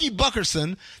had, Bucky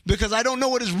Buckerson, because I don't know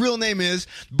what his real name is,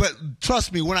 but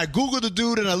trust me, when I Googled the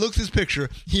dude and I looked at his picture,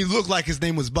 he looked like his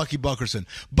name was Bucky Buckerson.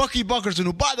 Bucky Buckerson,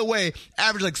 who, by the way,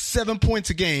 averaged like 7 points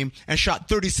a game and shot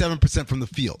 37% from the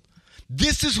field.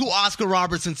 This is who Oscar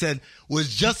Robertson said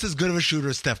was just as good of a shooter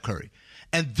as Steph Curry.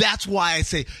 And that's why I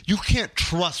say you can't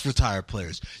trust retired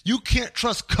players. You can't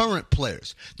trust current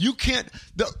players. You can't.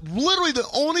 Literally, the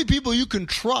only people you can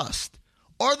trust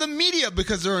are the media,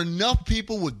 because there are enough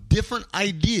people with different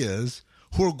ideas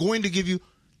who are going to give you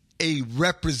a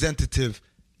representative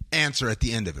answer at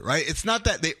the end of it, right? It's not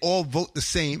that they all vote the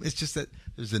same. It's just that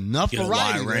there's enough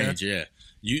variety there. Range, yeah.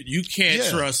 You can't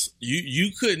trust.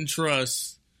 You couldn't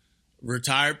trust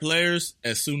retired players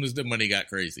as soon as the money got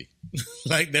crazy.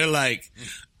 Like, they're like,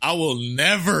 I will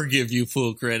never give you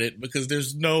full credit because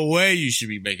there's no way you should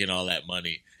be making all that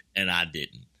money, and I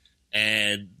didn't.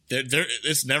 And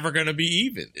it's never going to be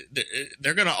even.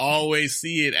 They're going to always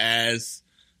see it as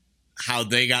how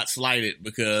they got slighted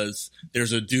because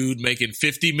there's a dude making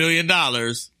 $50 million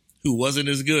who wasn't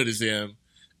as good as him,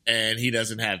 and he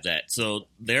doesn't have that. So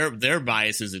their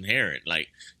bias is inherent. Like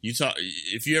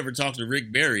if you ever talk to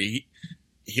Rick Barry,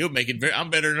 he'll make it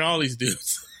I'm better than all these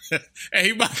dudes. And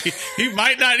he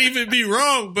might not even be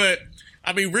wrong, but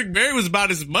I mean, Rick Barry was about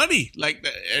his money. Like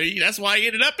that's why he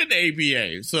ended up in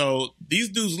the ABA. So these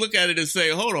dudes look at it and say,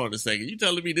 "Hold on a second, you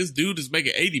telling me this dude is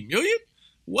making $80 million?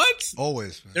 What?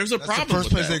 Always. Man. There's a problem. That's the first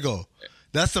place that. they go.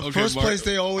 That's the first place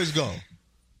they always go.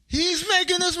 He's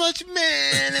making this much,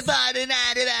 man.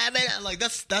 Like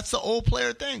that's the old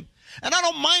player thing. And I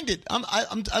don't mind it.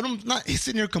 I'm not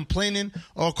sitting here complaining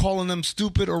or calling them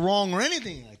stupid or wrong or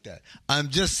anything like that. I'm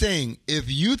just saying, if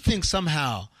you think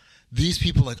somehow these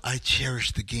people like, I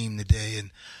cherish the game today and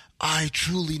I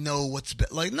truly know what's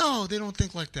best. Like, no, they don't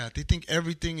think like that. They think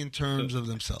everything in terms of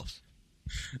themselves.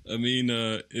 I mean,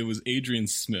 it was Adrian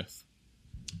Smith.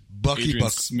 Bucky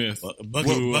Smith.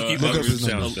 Bucky who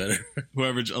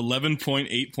averaged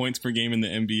 11.8 points per game in the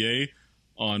NBA.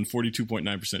 On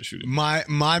 42.9% shooting.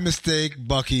 My mistake,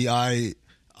 Bucky. I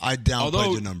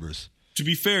downplayed your numbers. To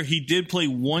be fair, he did play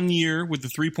 1 year with the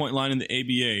 3-point line in the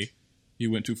ABA. He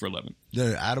went 2 for 11.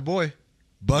 Yeah, attaboy.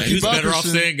 Bucky He's better off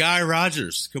saying Guy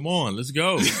Rogers. Come on, let's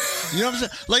go. You know what I'm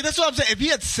saying? Like, that's what I'm saying. If he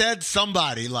had said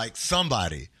somebody,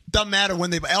 doesn't matter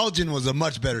when Elgin was a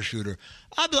much better shooter,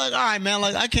 I'd be like, all right, man,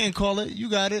 like, I can't call it. You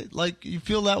got it. Like, you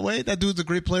feel that way? That dude's a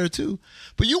great player, too.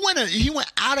 But he went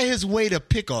out of his way to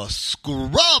pick a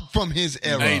scrub from his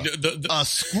era. Hey, a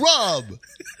scrub.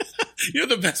 You know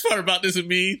the best part about this,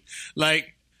 Amin?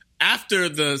 Like, after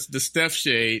the Steph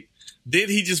shade, then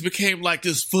he just became like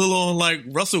this full-on like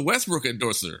Russell Westbrook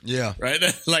endorser. Yeah. Right?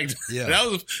 That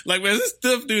was like, man, this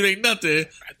Steph dude ain't nothing.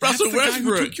 Russell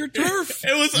Westbrook. Took your turf.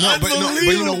 It was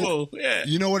unbelievable.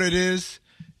 You know what it is?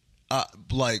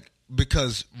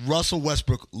 Because Russell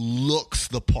Westbrook looks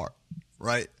the part,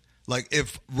 right? Like,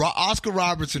 if Oscar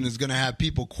Robertson is going to have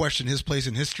people question his place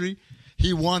in history,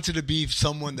 he wanted to be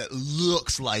someone that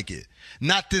looks like it.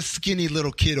 Not this skinny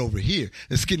little kid over here.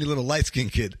 The skinny little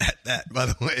light-skinned kid at that, by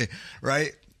the way,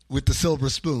 right? With the silver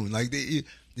spoon. Like, he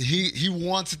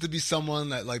wants it to be someone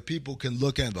that, like, people can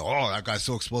look at and go, oh, that guy's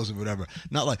so explosive, whatever.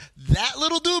 Not like, that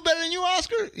little dude better than you,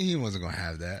 Oscar? He wasn't going to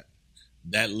have that.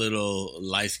 That little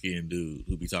light-skinned dude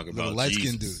who be talking about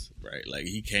light-skinned Jesus, dude, right? Like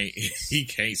he can't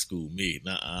school me.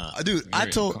 Nuh-uh. Dude, I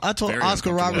told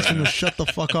Oscar Robertson to shut the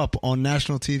fuck up on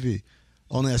national TV.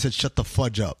 Only I said shut the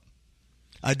fudge up.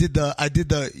 I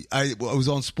was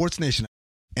on Sports Nation,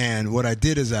 and what I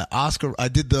did is that I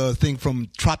did the thing from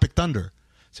Tropic Thunder.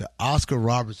 So Oscar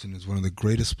Robertson is one of the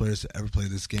greatest players to ever play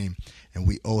this game, and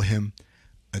we owe him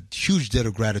a huge debt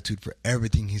of gratitude for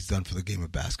everything he's done for the game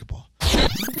of basketball.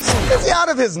 Is he out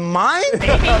of his mind? Is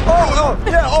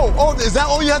that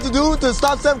all you have to do to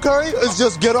stop Steph Curry? Is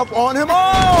just get up on him?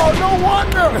 Oh, no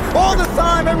wonder. All the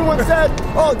time everyone said,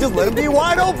 oh, just let him be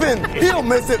wide open. He'll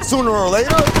miss it sooner or later.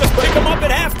 Just pick him up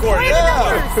at half court.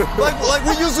 Yeah, like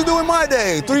we used to do in my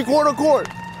day, 3/4 court.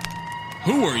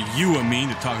 Who are you, Amin,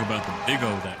 to talk about the Big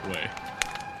O that way?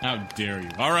 How dare you?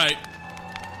 All right.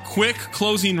 Quick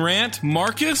closing rant.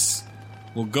 Marcus,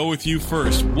 we'll go with you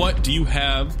first. What do you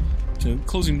have to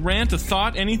closing rant, a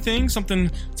thought, anything,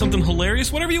 something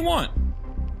hilarious, whatever you want?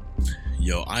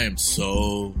 Yo, I am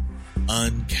so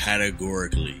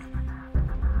uncategorically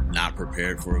not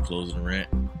prepared for a closing rant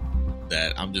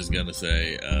that I'm just gonna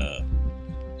say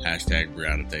hashtag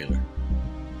Breonna Taylor.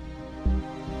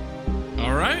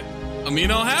 All right,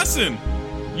 Amin Al-Hassan,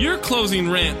 your closing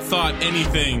rant, thought,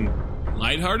 anything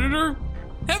lighthearted or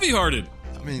heavy-hearted?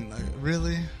 I mean, like,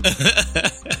 really?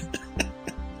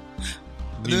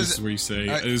 This is where you say.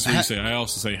 I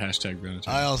also say hashtag Breonna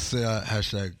Taylor. I also say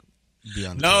hashtag Breonna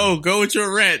Taylor. No, go with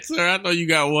your rant, sir. I know you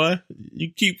got one.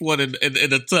 You keep one in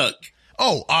the tuck.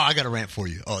 Oh, I got a rant for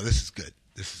you. Oh, this is good.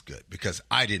 This is good because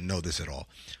I didn't know this at all.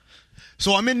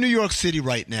 So I'm in New York City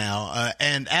right now,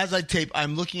 and as I tape,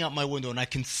 I'm looking out my window and I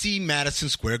can see Madison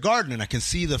Square Garden, and I can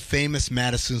see the famous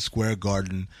Madison Square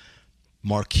Garden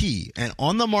marquee. And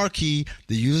on the marquee,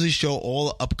 they usually show all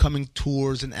the upcoming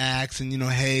tours and acts and,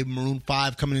 hey, Maroon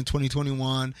 5 coming in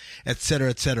 2021, et cetera,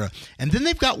 et cetera. And then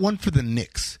they've got one for the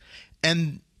Knicks.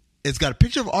 And it's got a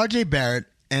picture of R.J. Barrett,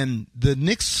 and the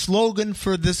Knicks slogan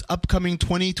for this upcoming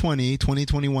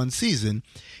 2020-2021 season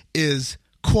is,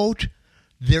 quote,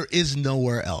 "There is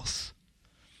nowhere else."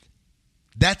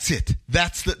 That's it.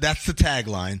 That's the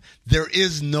tagline. There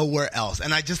is nowhere else.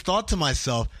 And I just thought to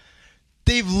myself,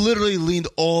 they've literally leaned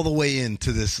all the way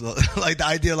into this, like the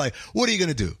idea, like, what are you going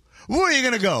to do? Where are you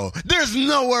going to go? There's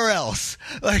nowhere else.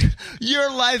 Like,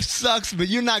 your life sucks, but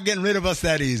you're not getting rid of us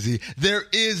that easy. There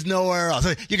is nowhere else.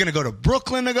 You're going to go to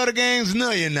Brooklyn to go to games?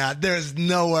 No, you're not. There's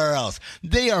nowhere else.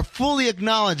 They are fully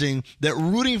acknowledging that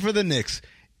rooting for the Knicks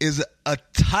is a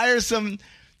tiresome,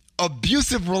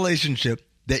 abusive relationship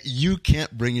that you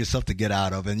can't bring yourself to get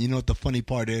out of. And you know what the funny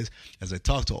part is? As I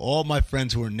talk to all my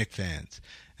friends who are Knicks fans,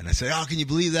 and I say, oh, can you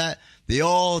believe that? They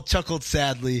all chuckled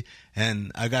sadly.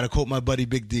 And I got to quote my buddy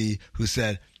Big D, who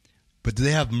said, but do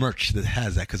they have merch that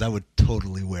has that? Because I would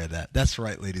totally wear that. That's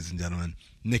right, ladies and gentlemen.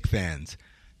 Knicks fans,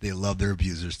 they love their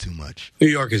abusers too much. New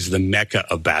York is the mecca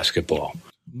of basketball.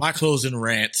 My closing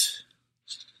rant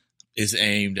is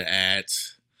aimed at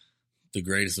the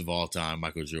greatest of all time,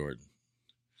 Michael Jordan.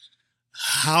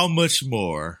 How much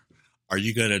more are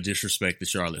you going to disrespect the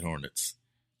Charlotte Hornets?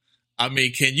 I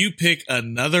mean, can you pick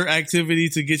another activity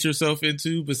to get yourself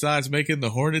into besides making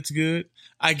the Hornets good?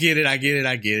 I get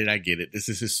it. This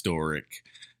is historic.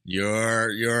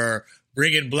 You're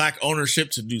bringing black ownership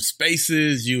to new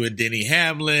spaces. You and Denny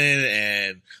Hamlin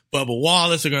and Bubba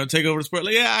Wallace are going to take over the sport.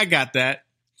 Like, yeah, I got that.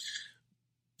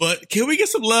 But can we get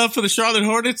some love for the Charlotte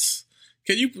Hornets?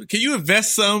 Can you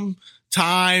invest some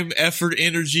time, effort,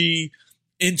 energy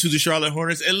into the Charlotte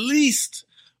Hornets? At least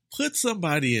put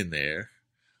somebody in there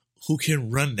who can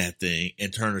run that thing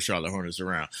and turn the Charlotte Hornets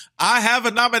around. I have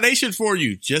a nomination for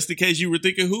you, just in case you were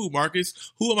thinking who, Marcus.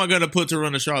 Who am I going to put to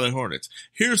run the Charlotte Hornets?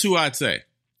 Here's who I'd say.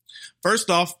 First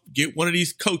off, get one of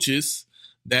these coaches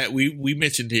that we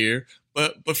mentioned here.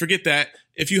 But forget that.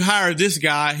 If you hire this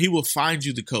guy, he will find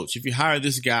you the coach. If you hire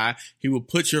this guy, he will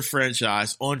put your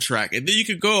franchise on track. And then you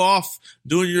can go off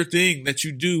doing your thing that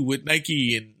you do with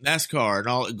Nike and NASCAR and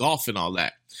all golf and all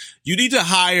that. You need to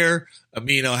hire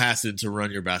Amin El-Hassan to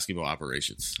run your basketball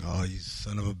operations. Oh, you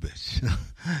son of a bitch.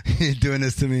 You're doing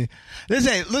this to me.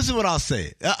 Listen what I'll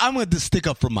say. I'm going to stick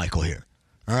up for Michael here.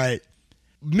 All right?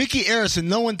 Mickey Arison,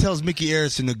 no one tells Mickey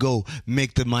Arison to go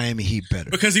make the Miami Heat better.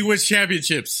 Because he wins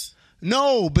championships.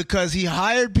 No, because he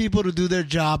hired people to do their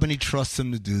job and he trusts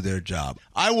them to do their job.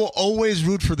 I will always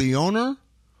root for the owner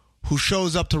who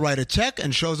shows up to write a check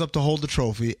and shows up to hold the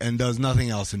trophy and does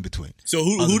nothing else in between. So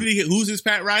who's his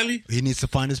Pat Riley? He needs to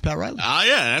find his Pat Riley.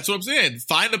 Yeah, that's what I'm saying.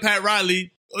 Find the Pat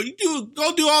Riley.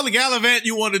 Go do all the gallivant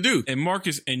you want to do. And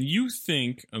Marcus, and you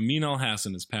think Amin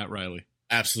El-Hassan is Pat Riley?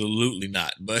 Absolutely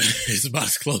not, but it's about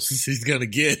as close as he's going to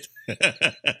get.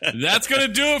 That's going to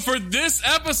do it for this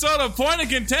episode of Point of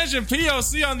Contention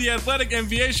POC on the Athletic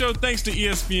NBA Show. Thanks to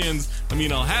ESPN's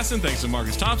Amin El-Hassan. Thanks to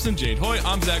Marcus Thompson, Jade Hoy.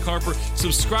 I'm Zach Harper.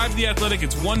 Subscribe to The Athletic.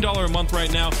 It's $1 a month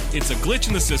right now. It's a glitch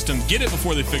in the system. Get it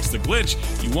before they fix the glitch.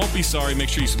 You won't be sorry. Make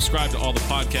sure you subscribe to all the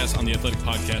podcasts on the Athletic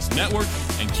Podcast Network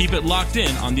and keep it locked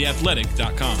in on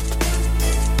theathletic.com.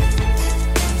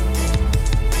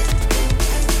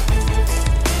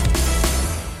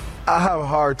 I have a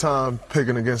hard time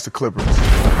picking against the Clippers.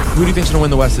 Who do you think's going to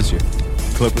win the West this year?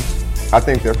 Clippers. I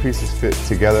think their pieces fit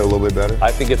together a little bit better. I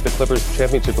think it's the Clippers'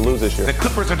 championship to lose this year. The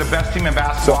Clippers are the best team in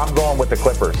basketball. So I'm going with the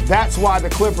Clippers. That's why the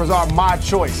Clippers are my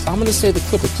choice. I'm going to say the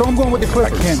Clippers. So I'm going with the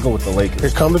Clippers. I can't go with the Lakers. Here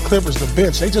come the Clippers, the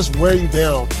bench. They just wear you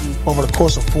down over the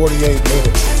course of 48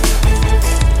 minutes.